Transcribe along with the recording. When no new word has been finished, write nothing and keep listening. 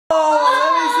Oh,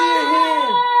 let me see your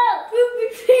hand. Poopy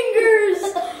fingers.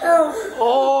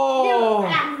 Oh.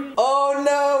 Oh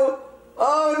no.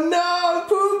 Oh no,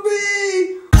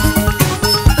 Poopy.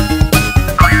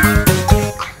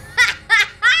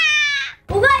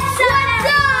 What's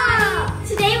up?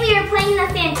 Today we are playing the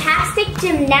fantastic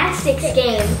gymnastics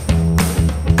game.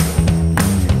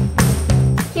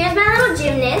 Here's my little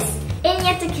gymnast, and you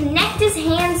have to connect his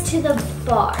hands to the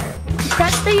bar.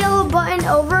 Press the yellow button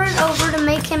over and over to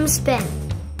make him spin.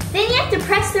 Then you have to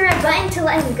press the red button to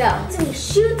let him go. So he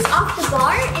shoots off the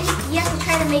bar, and you have to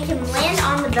try to make him land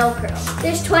on the Velcro.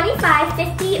 There's 25,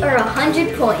 50, or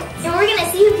 100 points. And we're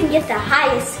gonna see who can get the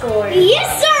highest score.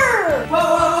 Yes, sir! Whoa,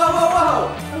 whoa, whoa, whoa,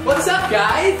 whoa. What's up,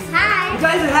 guys? Hi. You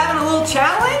guys are having a little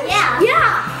challenge? Yeah.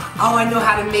 Yeah. Oh, I know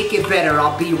how to make it better.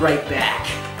 I'll be right back.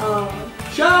 Oh.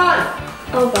 Sean!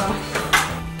 Oh gosh.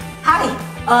 Hi,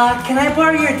 can I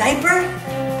borrow your diaper?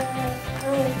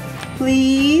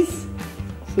 Please?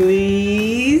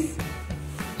 Please?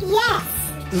 Yes.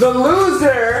 The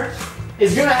loser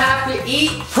is gonna have to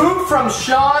eat poop from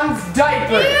Sean's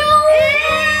diaper. Ew.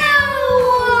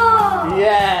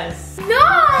 Yes. No.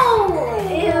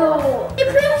 Ew. He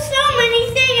pooped so many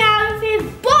things out of his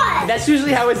butt. That's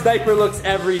usually how his diaper looks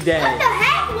every day. What the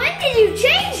heck? When did you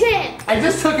change him? I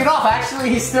just took it off. Actually,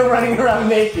 he's still running around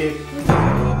naked.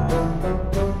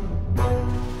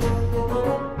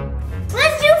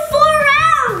 Let's do 4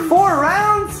 rounds. 4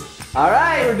 rounds? All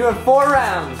right, we're doing 4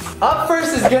 rounds. Up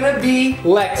first is gonna be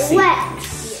Lexi.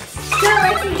 Lex. Go,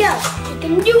 Lexi, go. You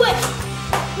can do it.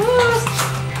 Oops.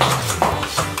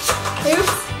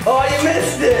 Oh, you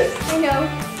missed it. I know.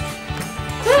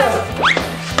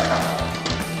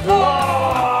 Oh.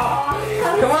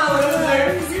 Come on,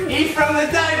 loser. Eat from the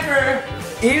diaper.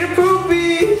 Eat a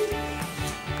poopy.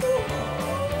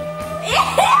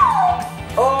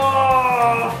 Oh.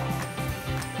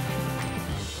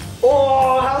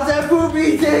 Oh, how's that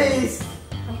poopy taste?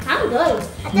 I'm good.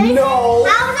 No.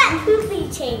 How's that poopy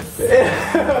taste?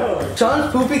 Ew.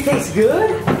 Sean's poopy tastes good?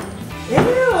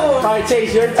 Ew. All right,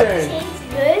 Chase, your turn. Tastes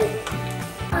good.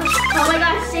 Oh my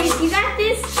gosh, Chase, you got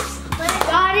this?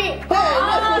 Got it. Oh,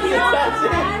 no, you touched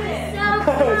it. So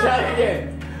Try it again.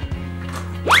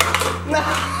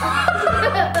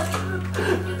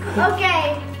 okay.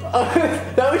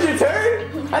 That was your turn?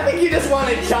 I think you just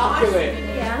wanted chocolate.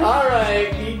 Yeah. All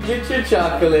right, get your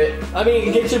chocolate. I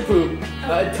mean, get your poop.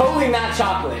 Totally not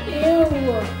chocolate. Ew.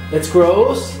 That's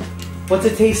gross. What's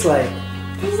it taste like?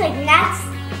 Tastes like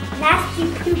nasty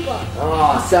poopa.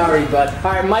 Oh, sorry, bud.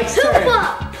 All right, Mike's turn.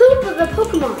 Poopa! Poopa the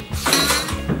Pokemon.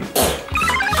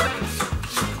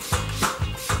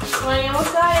 Well, you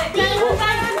almost got it.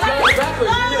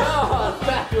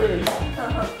 Backwards.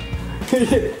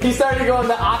 He started to go in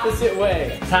the opposite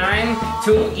way. Time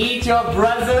to eat your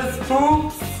brother's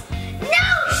poops. No,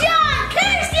 Sean!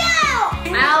 Curse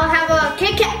you! I'll have a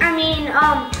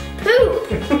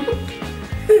poop.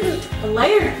 A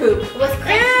layered poop. With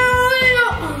cream. Ew! Ew!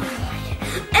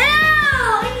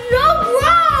 It's so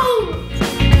gross!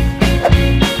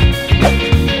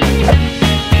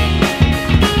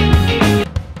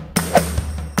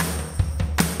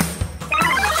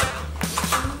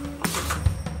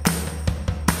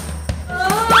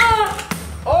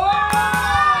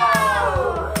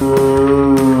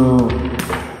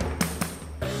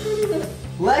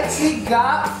 Lexi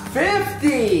got 50.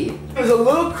 It was a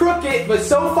little crooked, but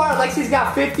so far Lexi's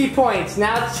got 50 points.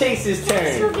 Now it's Chase's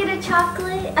turn. Still get a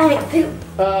chocolate? I mean, poop.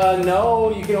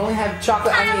 No, you can only have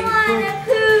chocolate. I want a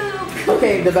poop.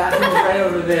 Okay, the bathroom's right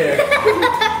over there.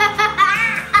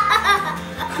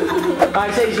 All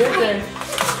right, Chase, your turn.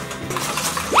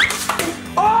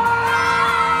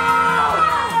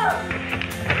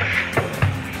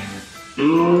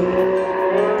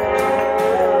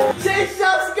 Chase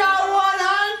just got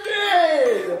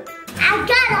 100! I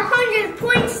got 100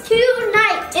 points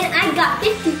tonight, and I got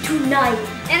 50 tonight,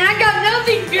 and I got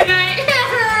nothing tonight.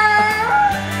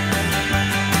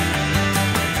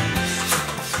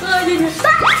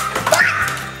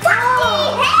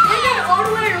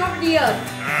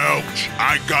 Ouch,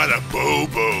 I got a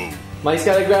boo-boo. Mike's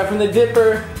gotta grab from the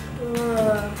dipper.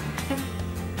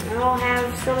 I'll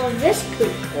have some of this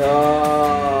poop.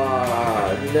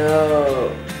 Oh, no.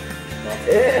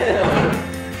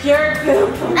 Ew. Pure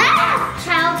poop. Ah!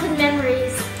 Childhood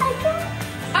memories.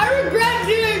 I regret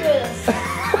doing this.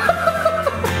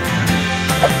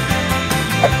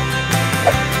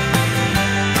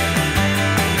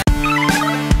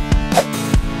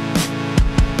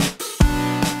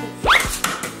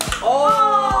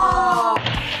 Oh!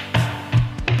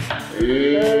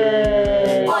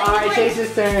 Alright,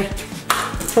 Chase's turn.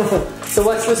 So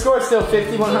what's the score still?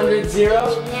 50, 100,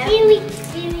 0? Really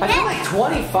I feel like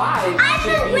 25 I'm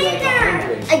should the be like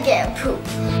winner. 100. I get poop.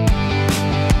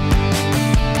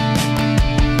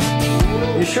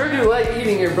 You sure do like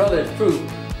eating your brother's poop.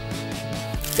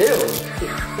 Ew.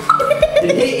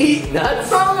 Did he eat nuts?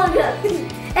 Oh my god.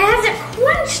 It has a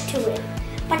crunch to it.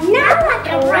 But not like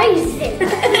a raisin.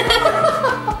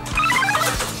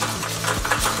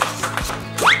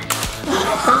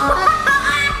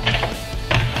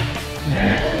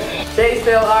 Chase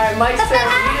Bill, alright, Mike's turn.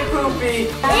 Eat a poopy. Ew,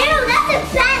 that's a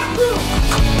bad poop.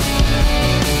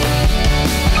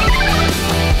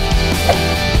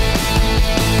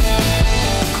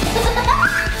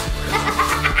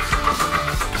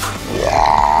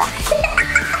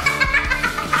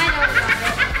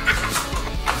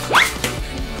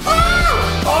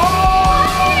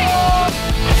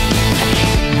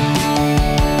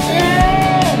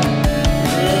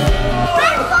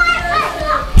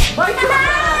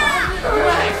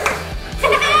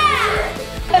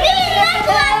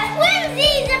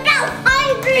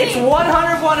 It's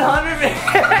 100, 100.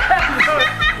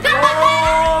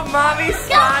 Oh, mommy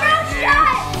spotted you.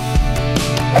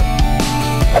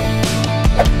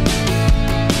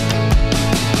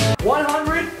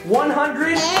 100,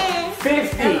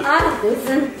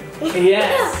 150.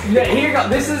 Yes. Yeah, here you go.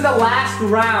 This is the last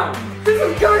round. This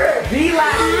is good. The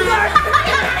last round.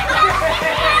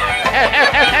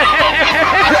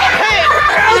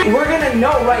 We're gonna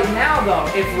know right now though,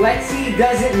 if Lexi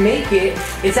doesn't make it,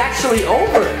 it's actually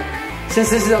over. Since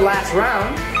this is the last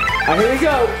round. Alright, here we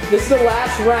go. This is the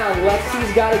last round.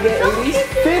 Lexi's gotta get at least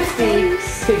 50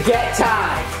 to get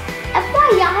tied.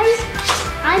 FYI,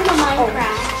 I'm a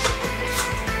Minecraft.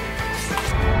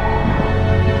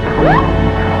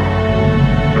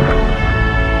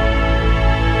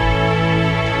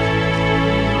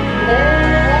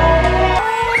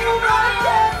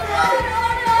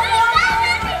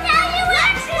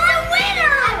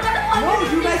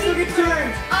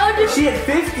 She had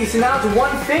 50, so now it's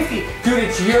 150. Dude,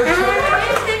 it's your turn.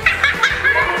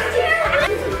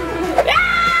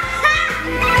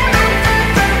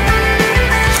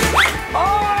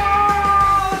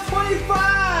 Oh,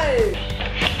 25.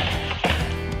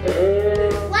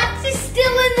 Lex is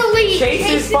still in the lead.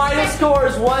 Chase's final score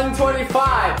is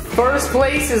 125. First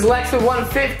place is Lex with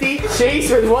 150.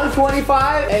 Chase with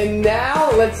 125. And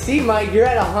now, let's see, Mike, you're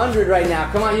at 100 right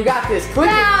now. Come on, you got this. Click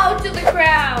it. Bow to the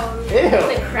crown. Ew.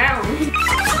 The crown.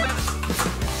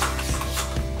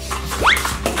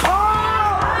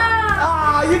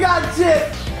 Oh, you got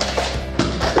chipped.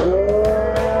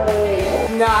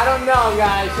 No, I don't know,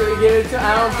 guys. Should we give it to?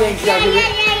 I don't think so.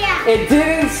 Yeah. It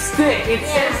didn't stick. It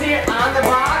says here on the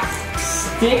box,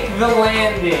 stick the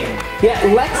landing. Yeah,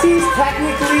 Lexi's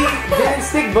technically didn't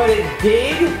stick, but it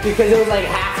did because it was like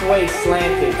halfway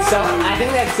slanted. So I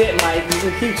think that's it, Mike. You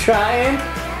can keep trying.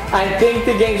 I think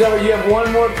the game's over. You have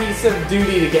one more piece of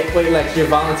duty to get. Wait, Lex, you're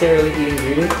voluntarily eating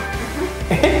duty?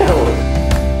 Ew.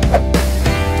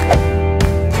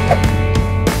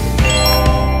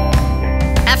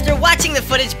 After watching the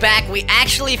footage back, we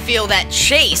actually feel that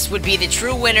Chase would be the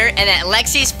true winner and that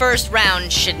Lexi's first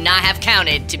round should not have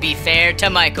counted, to be fair to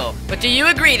Michael. But do you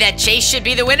agree that Chase should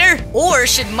be the winner? Or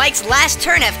should Mike's last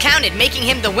turn have counted, making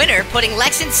him the winner, putting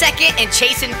Lex in second and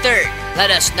Chase in third?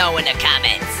 Let us know in the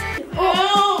comments.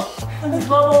 Oh, it's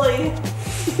bubbly.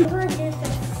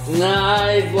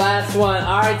 Nice, last one.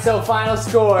 All right, so final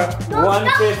score,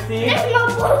 150. It's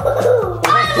my blue.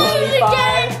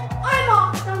 I'm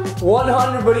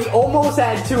 100, but he almost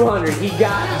had 200. He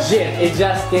got gypped. It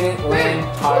just didn't land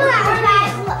hard.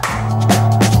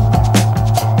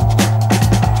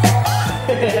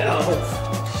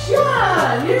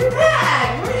 Sean, you're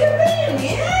back. Where you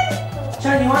been, man?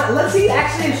 Sean, you want? Let's see.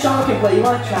 Actually, if Sean can play, you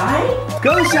want to try?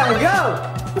 Go, Sean, go.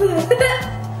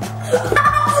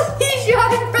 He's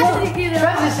trying to press it.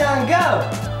 Press it, Sean, go.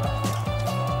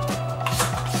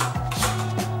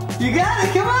 You got it.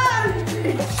 Come on.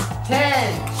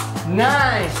 10.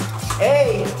 9,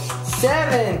 8,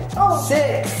 7,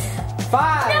 6,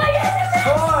 5,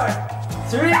 4,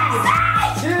 3,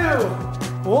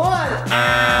 2,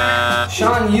 1.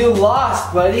 Sean, you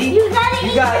lost, buddy. You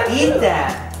gotta eat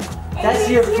that. That's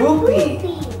your poopy.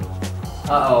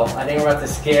 Uh-oh, I think we're about to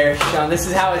scare Sean. This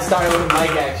is how it started with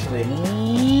Mike, actually.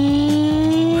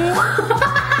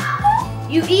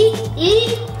 You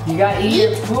eat. You gotta eat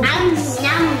your poopies.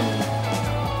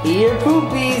 Eat your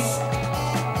poopies.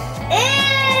 Ew,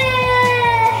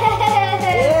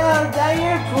 is that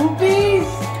your poopies?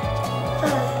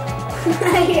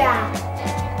 Yeah.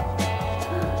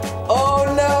 Oh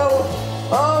no!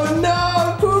 Oh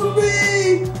no!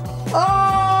 Poopy!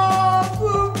 Oh,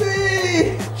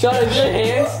 poopy! Sean, is your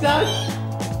hand stuck?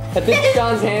 I think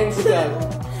Sean's hand's stuck.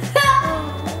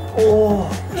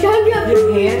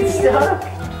 hand stuck?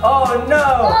 Oh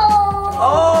no!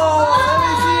 Oh, let me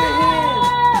see your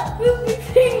hand.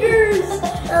 Fingers.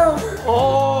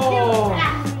 Oh.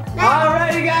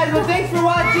 Alrighty guys, well thanks for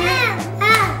watching.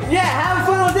 Yeah, have a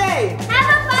fun all day.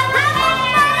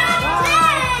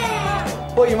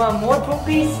 Oh, you want more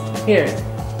poopies? Here.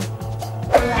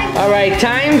 Alright,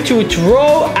 time to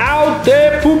throw out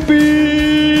the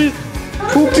poopies.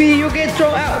 Poopy, you get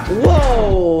thrown out.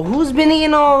 Whoa, who's been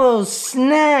eating all those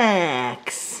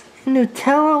snacks?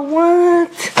 Nutella,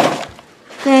 what?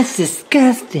 That's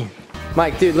disgusting.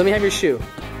 Mike, dude, let me have your shoe.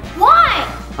 Why?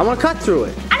 I want to cut through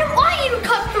it. I don't want you to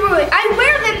cut through it. I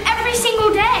wear them every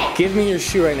single day. Give me your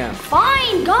shoe right now.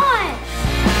 Fine, God.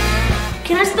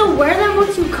 Can I still wear them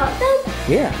once you cut them?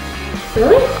 Yeah.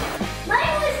 Really?